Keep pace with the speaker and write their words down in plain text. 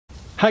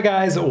Hi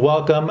guys,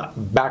 welcome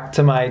back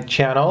to my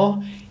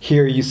channel.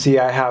 Here you see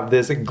I have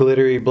this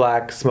glittery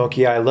black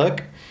smoky eye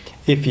look.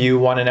 If you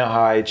want to know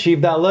how I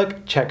achieved that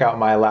look, check out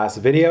my last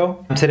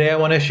video. Today I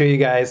want to show you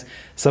guys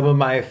some of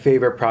my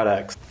favorite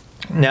products.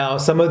 Now,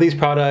 some of these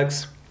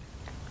products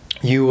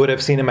you would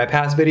have seen in my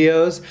past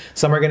videos.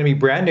 Some are going to be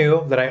brand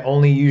new that I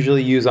only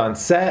usually use on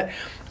set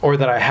or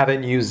that I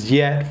haven't used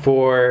yet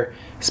for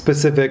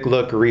specific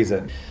look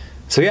reason.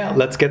 So yeah,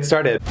 let's get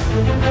started.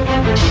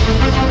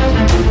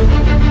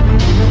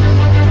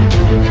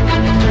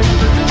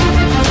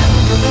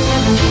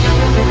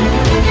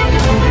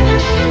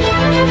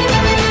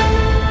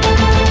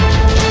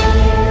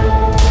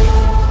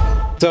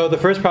 So the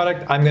first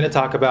product I'm going to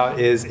talk about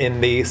is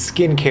in the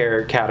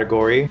skincare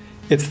category.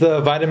 It's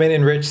the Vitamin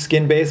Enriched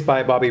Skin Base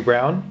by Bobbi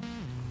Brown.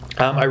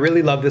 I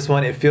really love this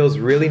one. It feels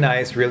really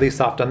nice, really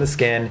soft on the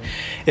skin.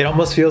 It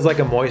almost feels like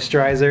a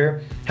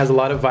moisturizer. Has a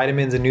lot of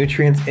vitamins and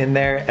nutrients in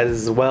there,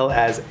 as well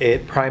as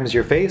it primes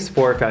your face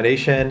for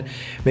foundation,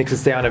 makes it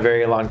stay on a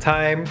very long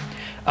time.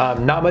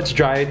 Not much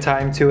dry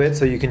time to it,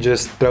 so you can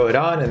just throw it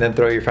on and then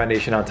throw your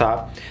foundation on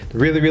top.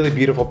 Really, really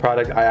beautiful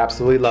product. I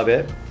absolutely love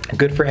it.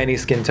 Good for any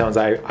skin tones,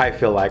 I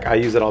feel like. I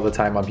use it all the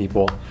time on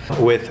people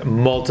with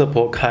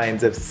multiple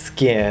kinds of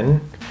skin,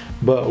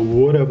 but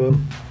whatever.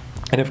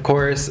 And of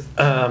course,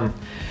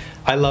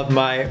 I love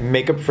my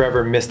Makeup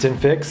Forever Mist and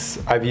Fix.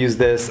 I've used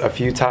this a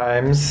few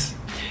times.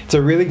 It's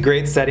a really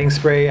great setting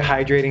spray,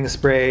 hydrating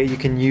spray. You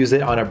can use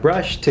it on a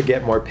brush to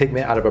get more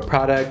pigment out of a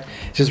product.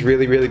 It's just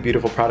really, really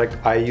beautiful product.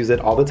 I use it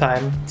all the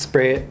time,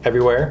 spray it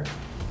everywhere.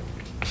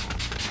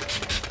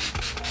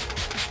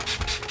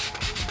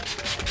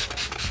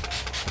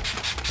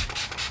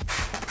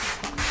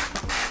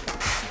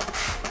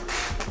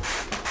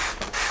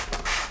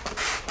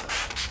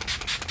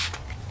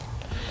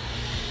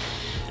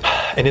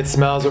 And it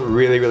smells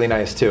really, really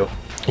nice too.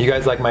 You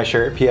guys like my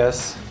shirt,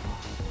 P.S.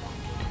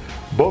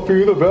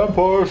 Buffy the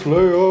Vampire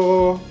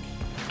Slayer.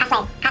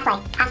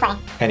 Halfway.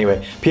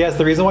 Anyway, P.S.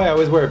 the reason why I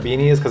always wear a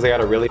beanie is because I got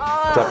a really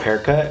up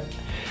haircut.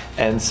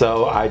 And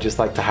so I just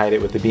like to hide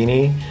it with the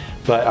beanie.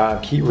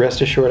 But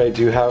rest assured I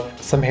do have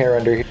some hair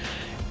under here.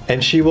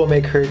 And she will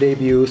make her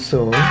debut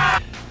soon.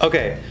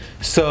 Okay,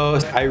 so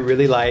I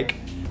like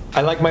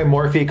my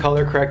Morphe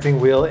color correcting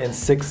wheel in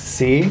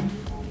 6C.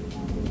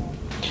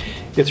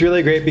 It's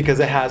really great because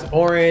it has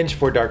orange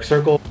for dark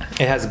circle,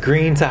 it has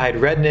green to hide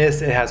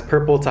redness, it has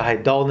purple to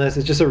hide dullness.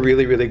 It's just a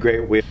really, really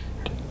great wheel.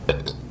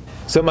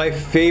 So my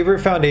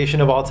favorite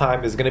foundation of all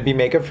time is gonna be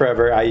Makeup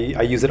Forever. I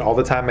use it all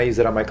the time. I use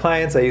it on my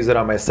clients, I use it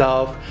on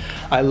myself.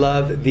 I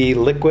love the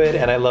liquid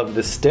and I love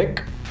the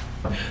stick.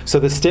 So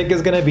the stick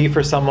is gonna be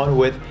for someone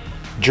with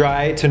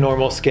dry to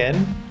normal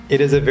skin.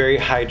 It is a very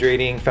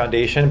hydrating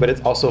foundation, but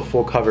it's also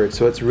full coverage,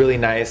 so it's really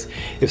nice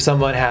if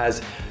someone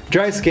has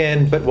dry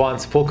skin but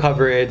wants full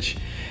coverage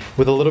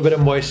with a little bit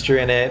of moisture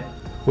in it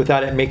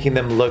without it making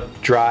them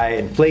look dry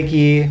and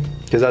flaky,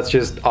 because that's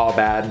just all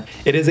bad.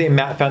 It is a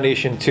matte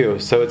foundation too,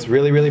 so it's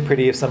really, really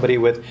pretty if somebody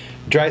with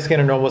dry skin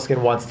or normal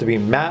skin wants to be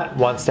matte,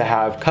 wants to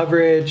have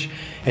coverage,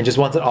 and just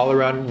wants an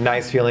all-around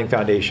nice feeling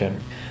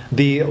foundation.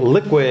 The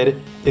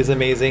liquid is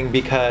amazing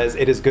because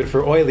it is good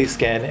for oily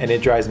skin and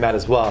it dries matte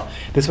as well.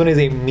 This one is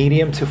a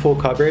medium to full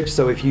coverage,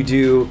 so if you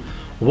do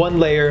one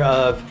layer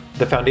of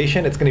the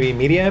foundation, it's going to be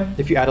medium.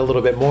 If you add a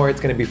little bit more, it's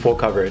going to be full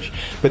coverage.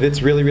 But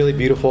it's really, really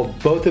beautiful.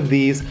 Both of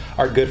these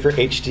are good for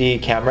HD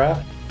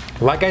camera.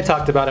 Like I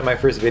talked about in my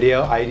first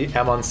video, I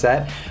am on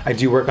set. I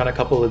do work on a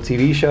couple of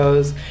TV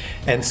shows,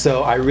 and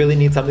so I really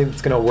need something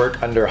that's gonna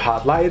work under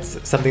hot lights,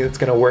 something that's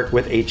gonna work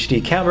with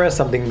HD camera,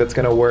 something that's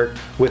gonna work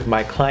with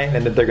my client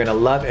and that they're gonna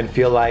love and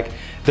feel like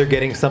they're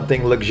getting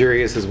something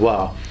luxurious as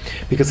well.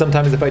 Because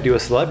sometimes if I do a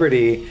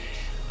celebrity,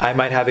 I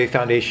might have a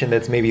foundation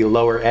that's maybe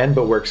lower end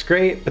but works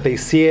great, but they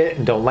see it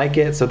and don't like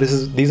it. So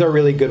these are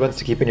really good ones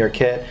to keep in your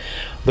kit.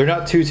 They're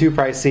not too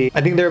pricey. I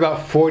think they're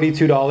about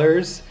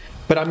 $42.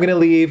 But I'm gonna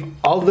leave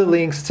all the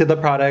links to the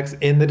products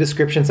in the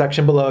description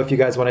section below if you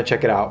guys wanna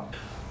check it out.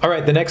 All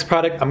right, the next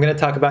product I'm gonna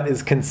talk about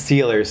is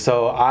concealer.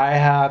 So I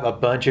have a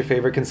bunch of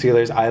favorite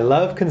concealers. I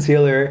love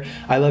concealer.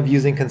 I love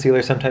using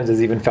concealer sometimes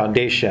as even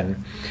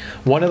foundation.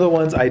 One of the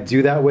ones I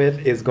do that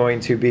with is going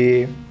to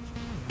be,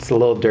 it's a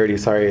little dirty,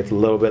 sorry, it's a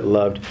little bit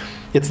loved.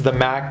 It's the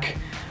MAC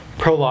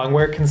Pro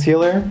Longwear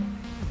Concealer.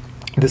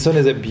 This one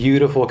is a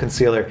beautiful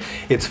concealer.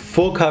 It's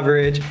full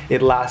coverage,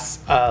 it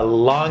lasts a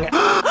long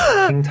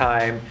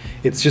time.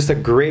 It's just a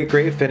great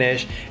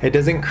finish. It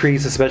doesn't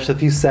crease, especially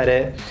if you set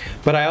it.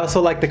 But I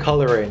also like the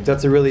color range.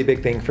 That's a really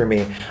big thing for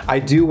me. I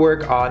do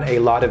work on a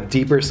lot of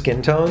deeper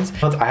skin tones.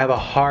 I have a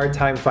hard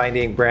time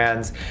finding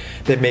brands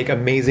that make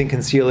amazing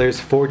concealers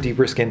for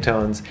deeper skin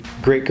tones.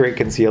 Great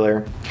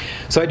concealer.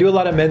 So I do a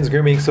lot of men's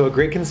grooming, so a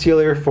great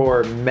concealer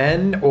for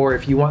men, or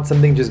if you want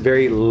something just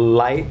very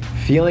light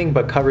feeling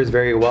but covers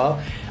very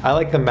well, I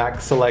like the MAC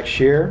Select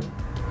Sheer.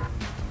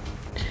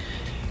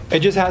 It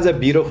just has a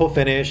beautiful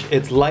finish.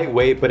 It's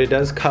lightweight, but it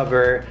does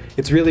cover.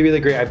 It's really, really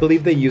great. I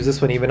believe they use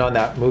this one even on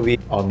that movie.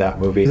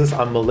 This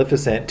on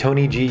Maleficent.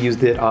 Tony G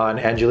used it on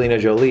Angelina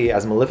Jolie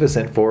as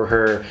Maleficent for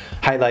her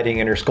highlighting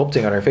and her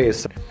sculpting on her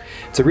face.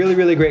 It's a really,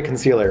 really great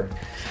concealer.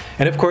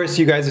 And of course,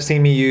 you guys have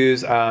seen me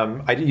use,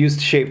 I used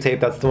Shape Tape.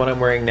 That's the one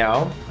I'm wearing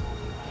now.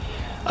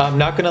 I'm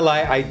not gonna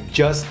lie, I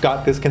just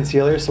got this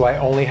concealer, so I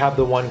only have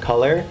the one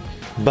color,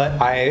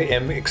 but I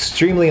am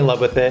extremely in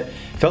love with it.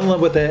 Fell in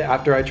love with it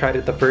after I tried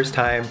it the first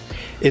time.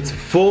 It's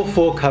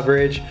full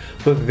coverage,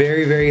 but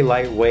very, very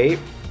lightweight.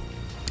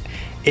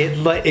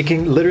 It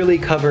can literally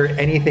cover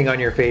anything on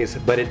your face,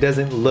 but it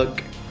doesn't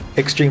look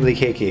extremely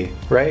cakey,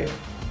 right?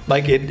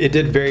 Like it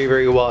did very,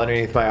 very well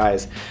underneath my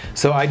eyes.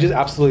 So I just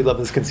absolutely love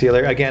this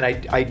concealer. Again,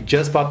 I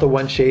just bought the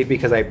one shade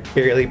because I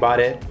barely bought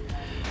it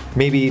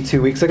maybe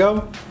 2 weeks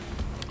ago.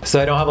 So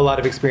I don't have a lot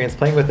of experience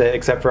playing with it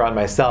except for on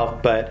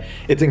myself, but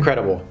it's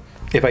incredible.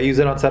 If I use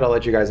it on set, I'll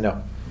let you guys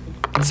know.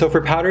 So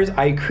for powders,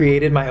 I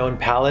created my own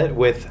palette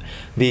with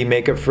the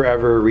Makeup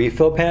Forever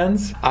refill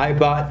pans. I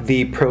bought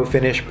the Pro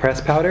Finish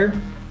press powder.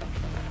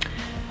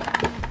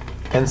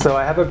 And so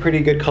I have a pretty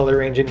good color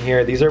range in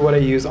here. These are what I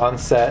use on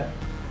set.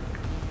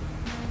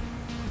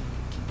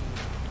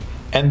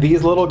 And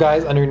these little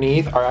guys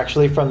underneath are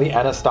actually from the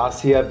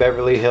Anastasia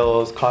Beverly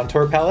Hills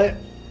contour palette.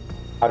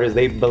 Powders,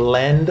 they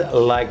blend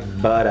like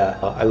butter.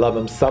 I love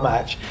them so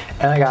much.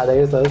 And I got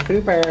these so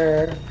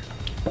super.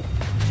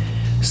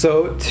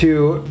 So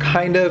to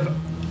kind of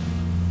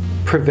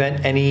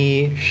prevent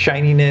any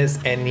shininess,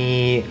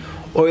 any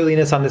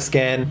oiliness on the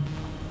skin,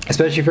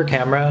 especially for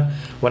camera,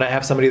 when I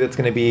have somebody that's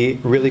gonna be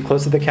really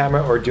close to the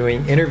camera or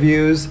doing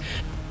interviews,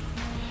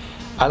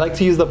 I like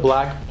to use the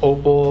black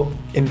Opal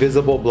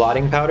Invisible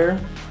Blotting Powder.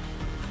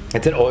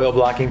 It's an oil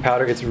blocking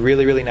powder. It's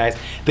really, really nice.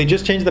 They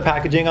just changed the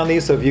packaging on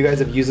these, so if you guys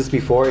have used this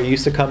before, it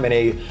used to come in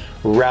a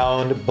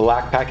round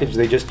black package.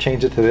 They just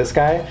changed it to this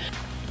guy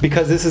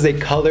because this is a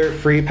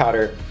color-free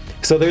powder.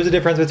 So there's a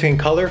difference between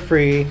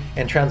color-free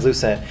and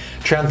translucent.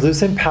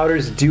 Translucent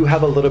powders do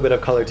have a little bit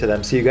of color to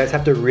them, so you guys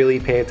have to really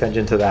pay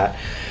attention to that.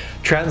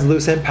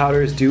 Translucent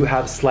powders do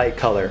have slight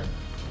color.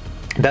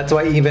 That's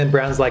why even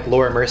brands like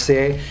Laura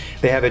Mercier,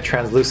 they have a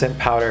translucent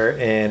powder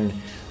in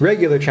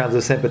regular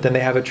translucent, but then they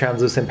have a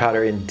translucent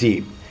powder in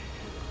deep.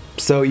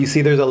 So you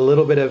see there's a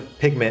little bit of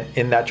pigment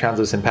in that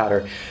translucent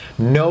powder.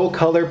 No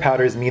color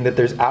powders mean that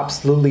there's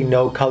absolutely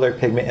no color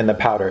pigment in the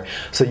powder.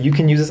 So you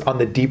can use this on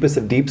the deepest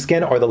of deep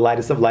skin or the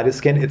lightest of lightest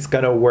skin. It's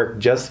gonna work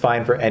just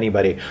fine for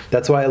anybody.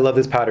 That's why I love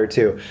this powder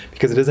too,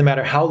 because it doesn't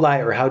matter how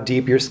light or how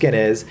deep your skin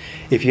is.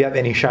 If you have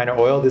any shine or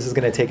oil, this is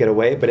gonna take it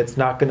away, but it's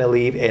not gonna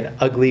leave an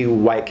ugly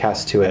white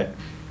cast to it.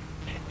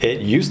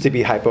 It used to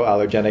be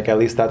hypoallergenic, at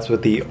least that's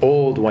what the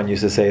old one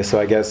used to say, so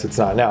I guess it's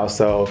not now.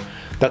 So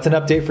that's an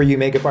update for you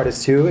makeup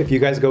artists too. If you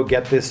guys go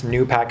get this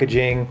new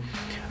packaging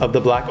of the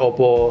Black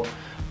Opal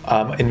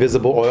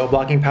Invisible Oil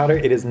Blocking Powder,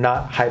 it is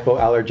not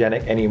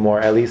hypoallergenic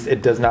anymore. At least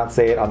it does not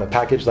say it on the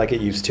package like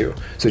it used to.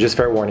 So just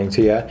fair warning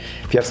to you.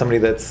 If you have somebody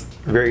that's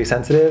very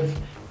sensitive,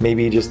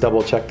 maybe just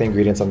double check the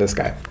ingredients on this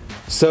guy.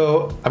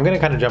 So I'm gonna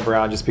kind of jump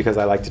around just because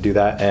I like to do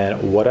that,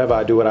 and whatever,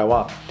 I do what I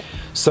want.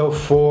 So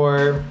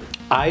for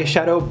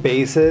eyeshadow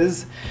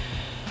bases,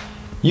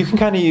 you can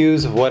kind of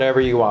use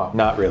whatever you want,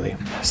 not really.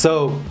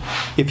 So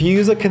if you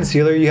use a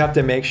concealer, you have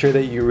to make sure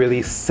that you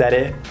really set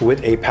it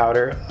with a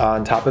powder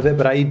on top of it,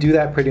 but I do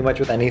that pretty much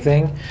with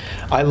anything.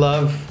 I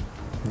love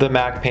the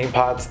MAC paint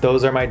pots,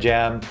 those are my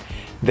jam.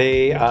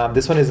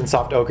 This one is in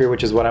soft ochre,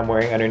 which is what I'm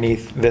wearing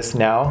underneath this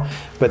now,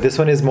 but this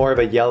one is more of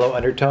a yellow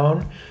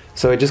undertone.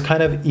 So it just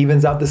kind of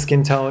evens out the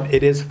skin tone.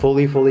 It is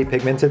fully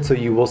pigmented, so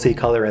you will see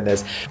color in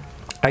this.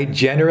 I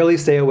generally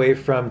stay away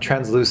from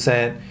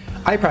translucent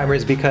eye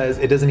primers because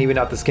it doesn't even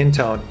out the skin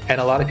tone, and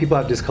a lot of people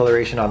have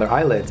discoloration on their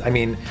eyelids. I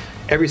mean,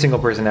 every single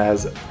person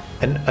has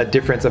a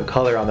difference of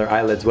color on their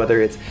eyelids,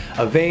 whether it's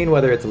a vein,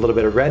 whether it's a little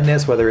bit of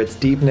redness, whether it's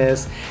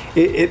deepness,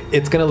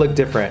 it's gonna look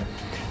different.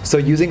 So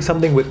using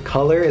something with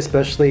color,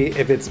 especially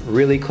if it's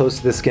really close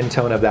to the skin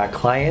tone of that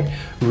client,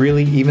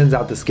 really evens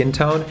out the skin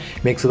tone,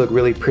 makes it look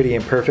really pretty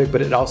and perfect, but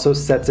it also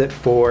sets it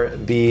for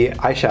the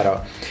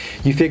eyeshadow.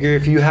 You figure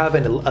if you have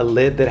a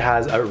lid that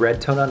has a red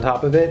tone on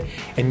top of it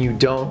and you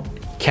don't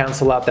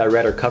cancel out that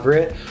red or cover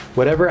it,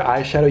 whatever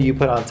eyeshadow you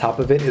put on top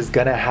of it is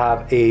gonna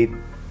have a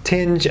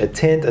tinge, a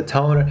tint, a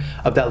tone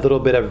of that little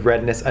bit of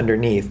redness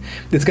underneath.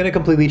 It's gonna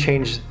completely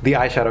change the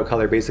eyeshadow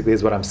color, basically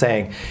is what I'm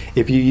saying.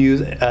 If you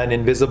use an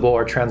invisible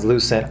or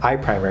translucent eye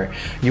primer,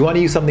 you wanna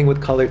use something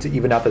with color to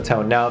even out the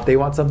tone. Now, if they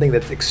want something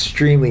that's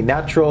extremely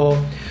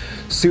natural,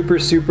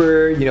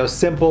 super, you know,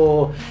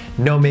 simple,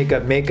 no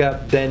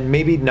makeup, then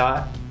maybe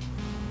not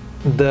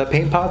the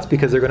paint pots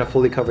because they're gonna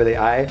fully cover the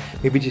eye.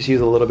 Maybe just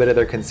use a little bit of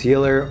their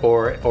concealer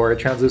or a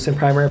translucent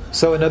primer.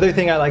 So another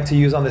thing I like to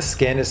use on the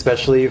skin,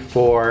 especially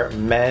for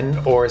men,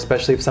 or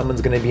especially if someone's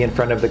gonna be in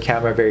front of the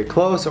camera very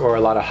close or a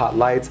lot of hot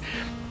lights,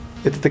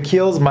 it's the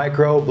Kiehl's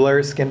Micro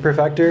Blur Skin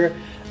Perfector.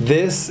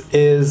 This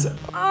is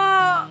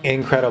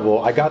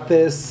incredible. I got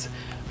this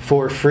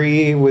for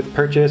free with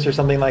purchase or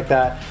something like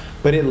that.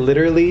 but it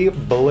literally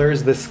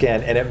blurs the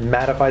skin and it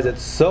mattifies it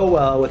so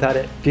well without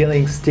it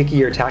feeling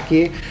sticky or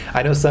tacky.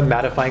 I know some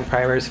mattifying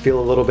primers feel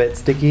a little bit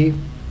sticky.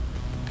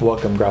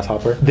 Welcome,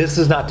 grasshopper. This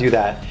does not do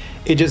that.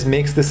 It just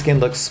makes the skin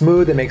look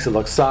smooth, it makes it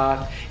look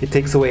soft, it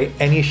takes away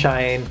any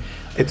shine.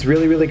 It's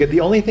really, really good.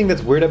 The only thing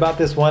that's weird about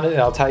this one, and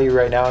I'll tell you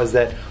right now, is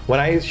that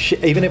when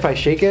even if I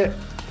shake it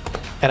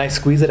and I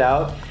squeeze it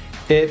out,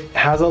 it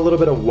has a little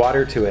bit of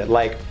water to it,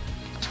 like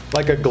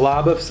a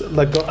glob of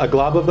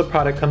the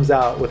product comes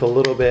out with a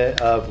little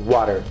bit of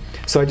water.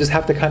 So I just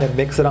have to kind of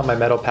mix it on my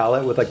metal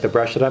palette with like the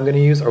brush that I'm going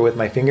to use or with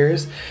my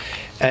fingers,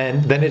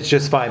 and then it's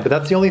just fine. But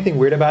that's the only thing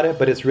weird about it,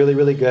 but it's really,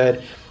 really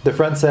good. The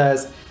front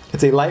says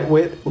it's a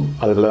lightweight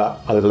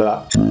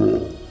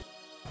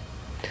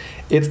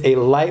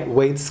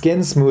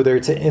skin smoother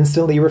to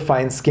instantly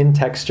refine skin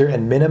texture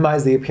and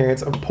minimize the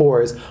appearance of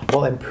pores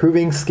while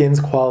improving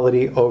skin's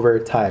quality over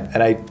time.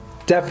 And I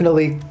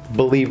definitely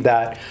believe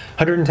that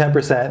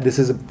 110%. This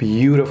is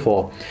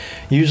beautiful.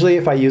 Usually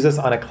if I use this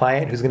on a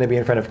client who's going to be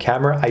in front of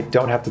camera, I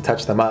don't have to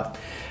touch them up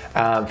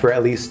for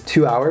at least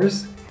 2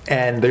 hours,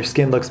 and their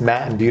skin looks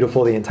matte and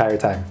beautiful the entire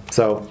time.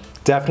 So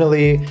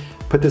definitely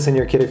put this in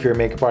your kit if you're a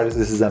makeup artist.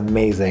 This is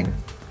amazing.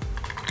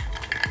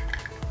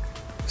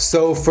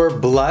 So for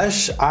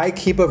blush, I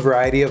keep a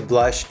variety of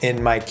blush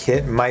in my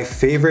kit. My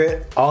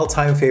favorite,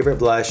 all-time favorite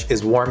blush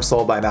is Warm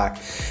Soul by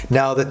MAC.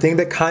 Now, the thing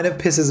that kind of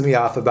pisses me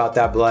off about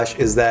that blush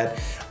is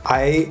that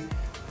I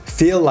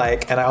feel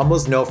like, and I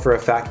almost know for a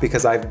fact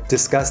because I've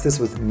discussed this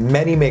with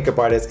many makeup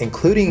artists,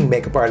 including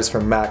makeup artists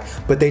from MAC,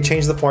 but they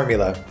changed the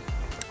formula.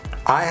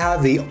 I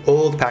have the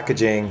old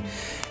packaging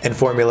and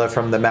formula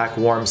from the MAC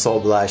Warm Soul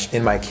blush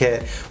in my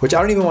kit, which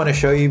I don't even want to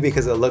show you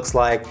because it looks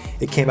like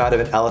it came out of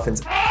an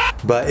elephant's,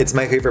 but it's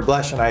my favorite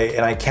blush, and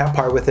I can't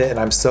part with it, and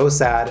I'm so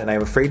sad, and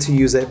I'm afraid to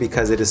use it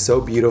because it is so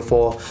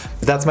beautiful.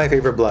 But that's my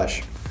favorite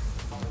blush.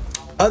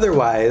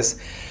 Otherwise,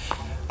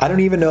 I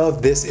don't even know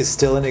if this is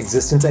still in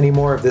existence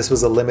anymore, if this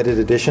was a limited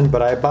edition,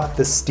 but I bought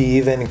the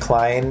Steven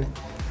Klein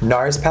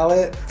NARS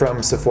palette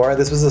from Sephora.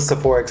 This was a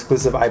Sephora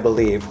exclusive, I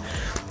believe,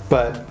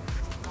 but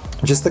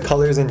just the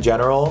colors in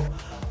general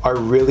are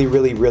really,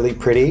 really, really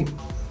pretty.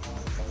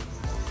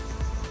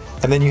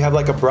 And then you have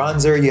like a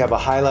bronzer, you have a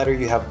highlighter,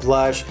 you have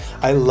blush.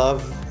 I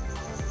love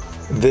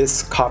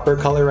this copper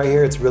color right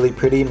here. It's really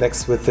pretty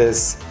mixed with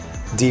this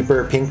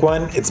deeper pink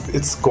one.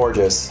 It's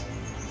gorgeous.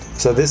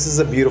 So this is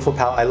a beautiful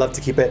palette. I love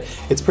to keep it.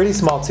 It's pretty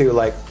small too,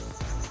 like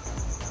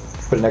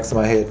put it next to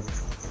my head.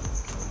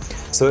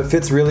 So it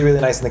fits really, really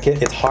nice in the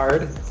kit. It's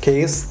hard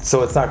case,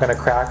 so it's not gonna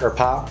crack or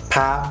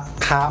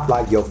pop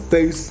like your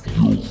face.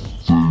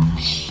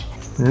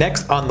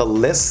 Next on the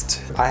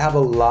list, I have a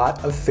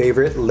lot of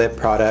favorite lip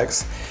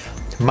products.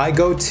 My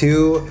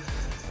go-to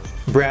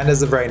brand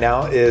as of right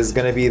now is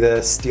gonna be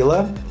the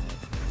Stila,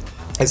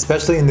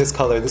 especially in this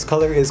color. This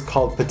color is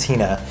called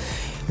Patina.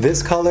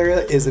 This color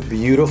is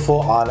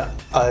beautiful on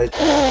a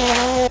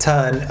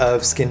ton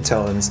of skin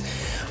tones,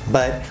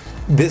 but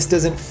this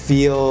doesn't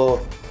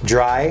feel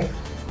dry.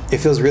 It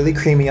feels really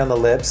creamy on the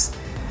lips.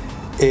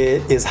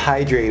 It is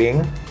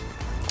hydrating.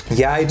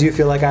 Yeah, I do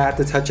feel like I have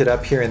to touch it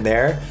up here and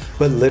there,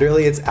 but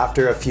literally it's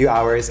after a few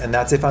hours, and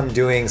that's if I'm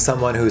doing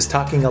someone who's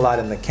talking a lot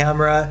in the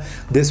camera.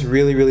 This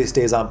really, really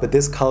stays on, but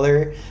this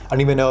color, I don't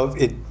even know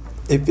if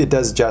it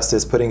does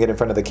justice putting it in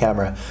front of the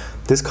camera.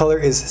 This color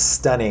is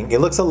stunning.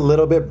 It looks a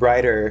little bit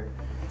brighter.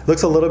 It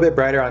looks a little bit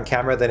brighter on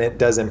camera than it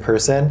does in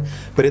person,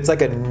 but it's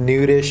like a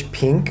nudish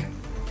pink.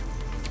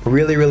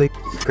 Really, really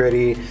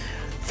pretty.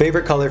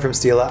 Favorite color from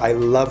Stila. I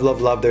love, love,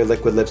 love their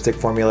liquid lipstick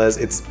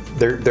formulas.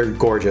 They're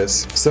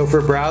gorgeous. So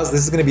for brows,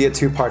 this is gonna be a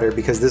two-parter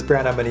because this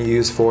brand I'm gonna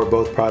use for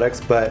both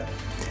products, but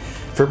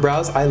for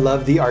brows, I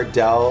love the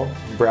Ardell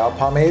brow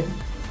pomade.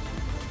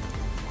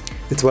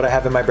 It's what I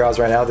have in my brows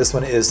right now. This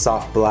one is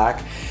soft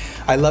black.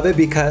 I love it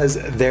because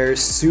they're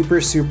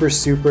super, super,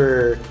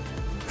 super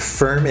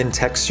firm in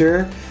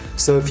texture.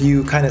 So if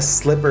you kind of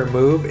slip or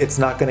move, it's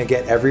not gonna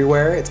get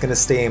everywhere. It's gonna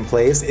stay in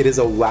place. It is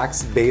a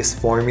wax-based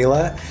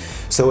formula,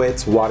 so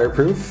it's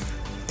waterproof,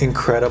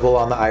 incredible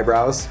on the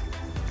eyebrows.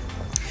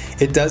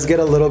 It does get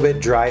a little bit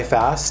dry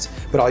fast,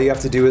 but all you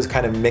have to do is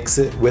kind of mix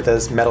it with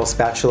a metal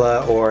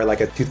spatula or like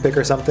a toothpick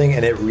or something,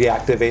 and it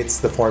reactivates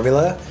the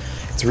formula.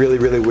 It's really,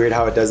 really weird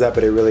how it does that,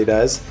 but it really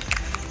does.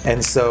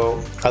 And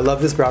so I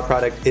love this brow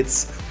product.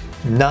 It's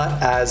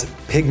not as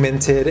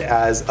pigmented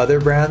as other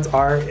brands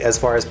are as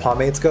far as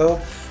pomades go,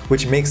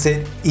 which makes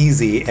it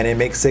easy and it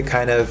makes it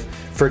kind of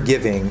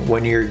forgiving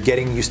when you're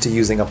getting used to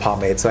using a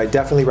pomade. So I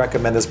definitely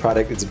recommend this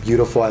product. It's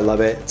beautiful, I love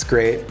it, it's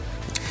great.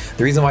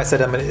 The reason why I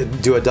said I'm gonna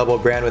do a double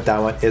brand with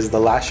that one is the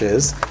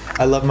lashes.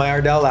 I love my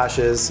Ardell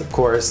lashes, of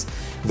course.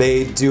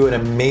 They do an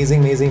amazing,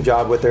 amazing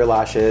job with their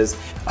lashes.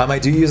 I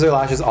do use their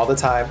lashes all the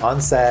time,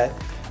 on set,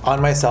 on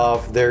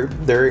myself.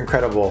 They're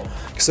incredible.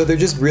 So they're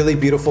just really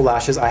beautiful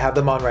lashes. I have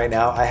them on right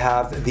now. I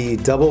have the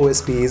double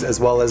wispies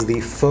as well as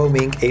the faux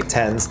mink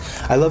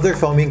 810s. I love their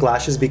faux mink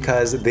lashes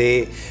because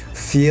they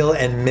feel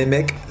and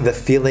mimic the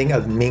feeling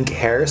of mink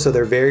hair. So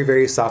they're very,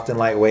 very soft and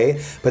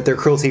lightweight, but they're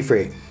cruelty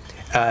free.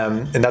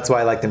 And that's why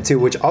I like them too,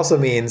 which also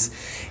means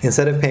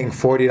instead of paying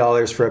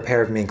 $40 for a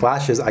pair of mink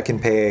lashes, I can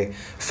pay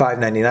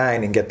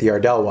 $5.99 and get the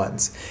Ardell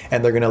ones.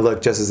 And they're gonna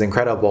look just as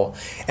incredible.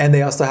 And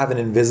they also have an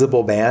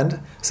invisible band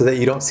so that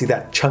you don't see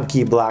that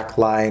chunky black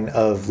line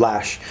of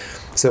lash.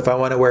 So if I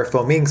wanna wear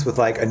faux minks with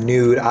like a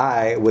nude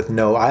eye with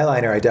no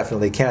eyeliner, I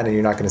definitely can, and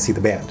you're not gonna see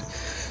the band.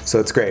 So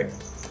it's great.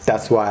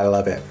 That's why I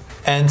love it.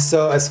 And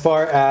so as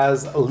far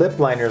as lip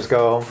liners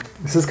go,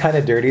 this is kind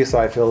of dirty, so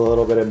I feel a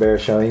little bit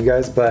embarrassed showing you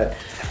guys, but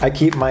I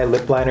keep my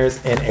lip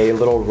liners in a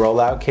little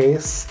rollout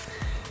case.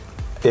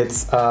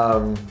 It's,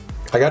 I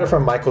got it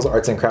from Michael's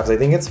Arts and Crafts. I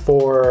think it's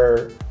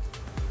for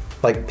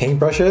like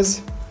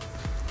paintbrushes,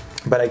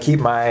 but I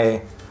keep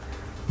my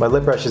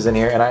lip brushes in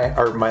here, and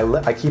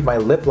I keep my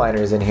lip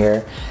liners in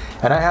here,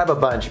 and I have a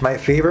bunch. My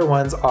favorite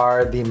ones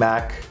are the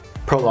MAC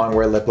Pro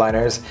Longwear lip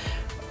liners.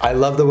 I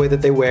love the way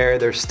that they wear,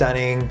 they're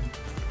stunning.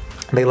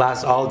 They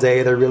last all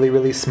day, they're really,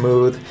 really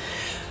smooth.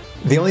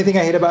 The only thing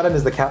I hate about them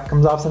is the cap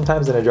comes off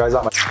sometimes and it dries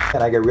out my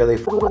and I get really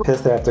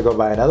pissed that I have to go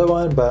buy another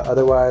one, but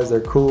otherwise they're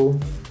cool.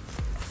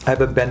 I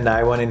have a Ben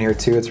Nye one in here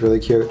too, it's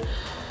really cute.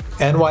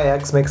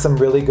 NYX makes some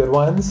really good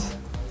ones.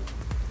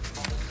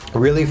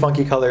 Really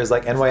funky colors,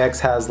 like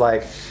NYX has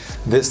like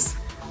this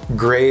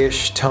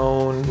grayish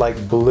tone,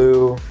 like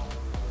blue.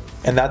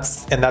 And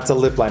that's a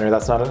lip liner,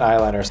 that's not an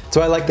eyeliner.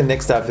 So I like the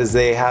NYX stuff is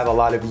they have a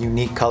lot of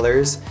unique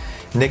colors.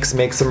 NYX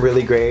makes some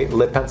really great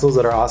lip pencils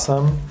that are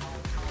awesome.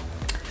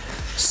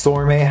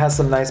 Sorme has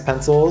some nice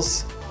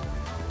pencils.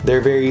 They're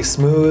very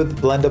smooth,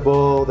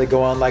 blendable, they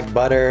go on like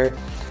butter.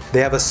 They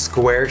have a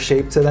square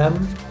shape to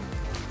them.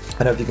 I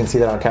don't know if you can see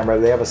that on camera,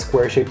 but they have a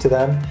square shape to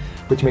them,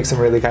 which makes them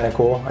really kind of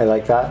cool. I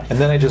like that. And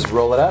then I just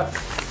roll it up.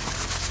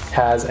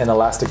 Has an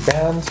elastic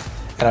band,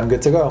 and I'm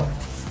good to go.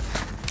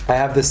 I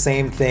have the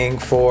same thing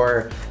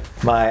for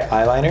my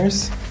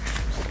eyeliners.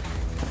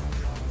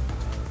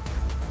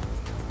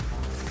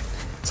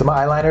 So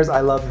my eyeliners,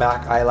 I love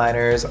MAC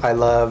eyeliners. I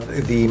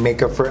love the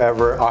Makeup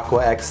Forever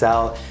Aqua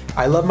XL.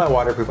 I love my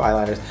waterproof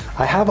eyeliners.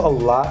 I have a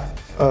lot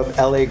of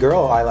LA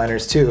Girl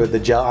eyeliners too. The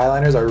gel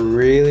eyeliners are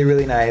really,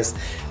 really nice.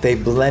 They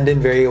blend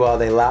in very well.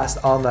 They last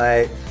all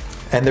night,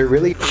 and they're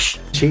really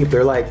cheap.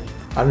 They're like,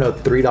 I don't know,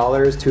 $3,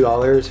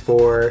 $2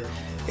 for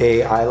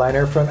a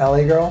eyeliner from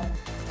LA Girl.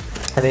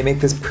 And they make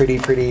this pretty, I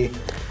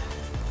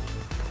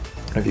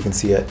don't know if you can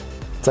see it.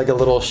 It's like a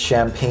little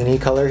champagne-y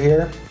color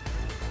here.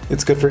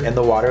 It's good for in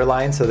the water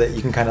line so that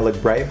you can kind of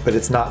look bright, but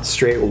it's not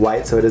straight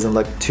white so it doesn't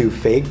look too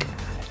fake.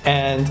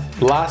 And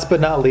last but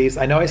not least,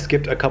 I know I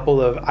skipped a couple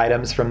of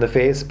items from the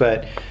face,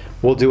 but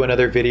we'll do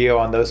another video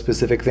on those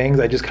specific things.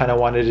 I just kind of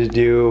wanted to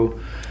do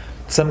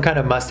some kind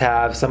of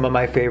must-have, some of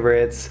my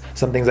favorites,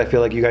 some things I feel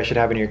like you guys should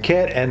have in your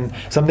kit, and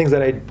some things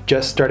that I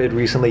just started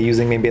recently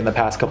using maybe in the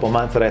past couple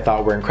months that I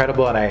thought were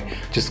incredible, and I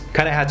just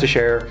kind of had to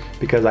share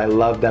because I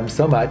love them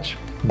so much.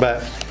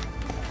 But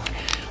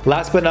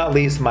last but not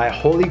least, my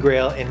holy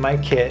grail in my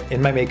kit,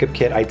 in my makeup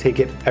kit, I take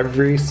it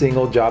every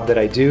single job that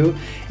I do,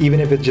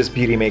 even if it's just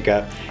beauty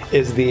makeup,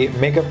 is the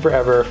Makeup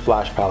Forever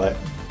Flash Palette.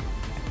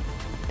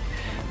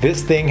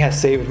 This thing has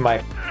saved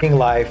my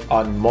life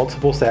on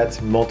multiple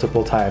sets,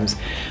 multiple times.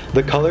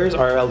 The colors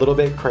are a little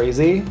bit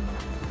crazy,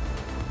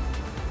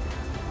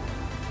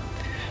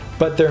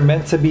 but they're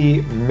meant to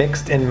be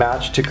mixed and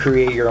matched to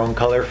create your own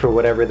color for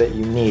whatever that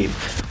you need.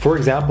 For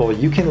example,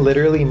 you can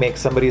literally make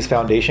somebody's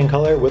foundation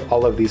color with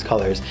all of these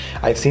colors.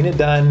 I've seen it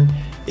done,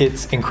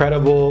 it's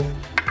incredible.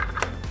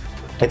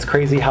 It's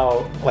crazy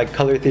how like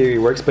color theory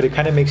works, but it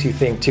kind of makes you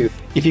think too.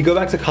 If you go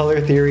back to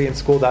color theory in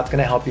school, that's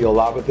gonna help you a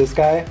lot with this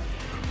guy,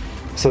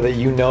 so that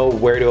you know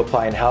where to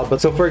apply and how.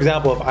 But so for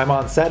example, if I'm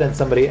on set and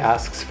somebody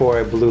asks for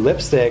a blue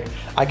lipstick,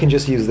 I can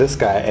just use this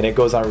guy and it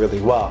goes on really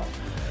well.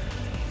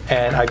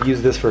 And I've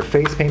used this for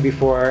face paint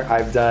before.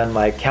 I've done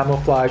like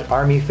camouflage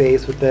army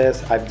face with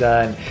this. I've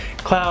done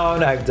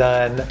clown, I've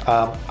done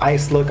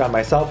ice look on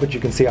myself, which you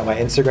can see on my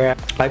Instagram.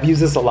 I've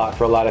used this a lot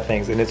for a lot of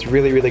things, and it's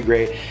really, really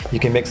great. You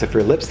can mix it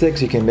for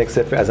lipsticks, you can mix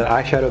it as an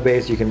eyeshadow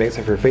base, you can mix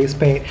it for face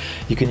paint,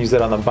 you can use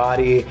it on the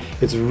body.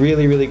 It's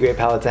really, really great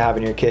palette to have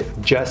in your kit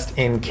just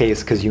in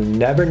case, because you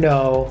never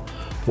know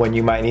when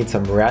you might need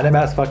some random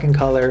ass fucking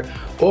color,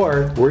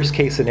 or worst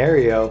case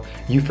scenario,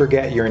 you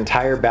forget your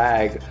entire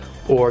bag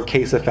or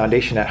case of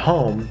foundation at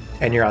home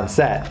and you're on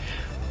set.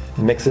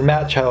 Mix and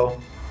match, ho.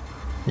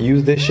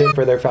 Use this shit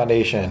for their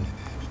foundation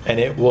and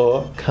it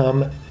will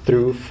come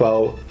through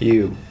for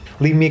you.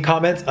 Leave me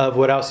comments of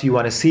what else you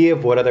want to see,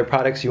 of what other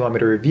products you want me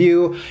to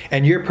review,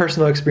 and your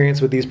personal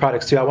experience with these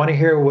products too. I want to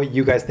hear what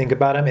you guys think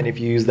about them and if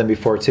you used them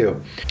before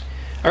too.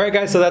 Alright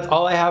guys, so that's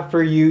all I have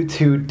for you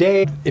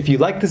today. If you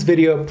like this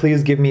video,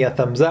 please give me a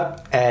thumbs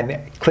up and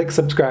click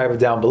subscribe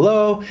down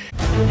below.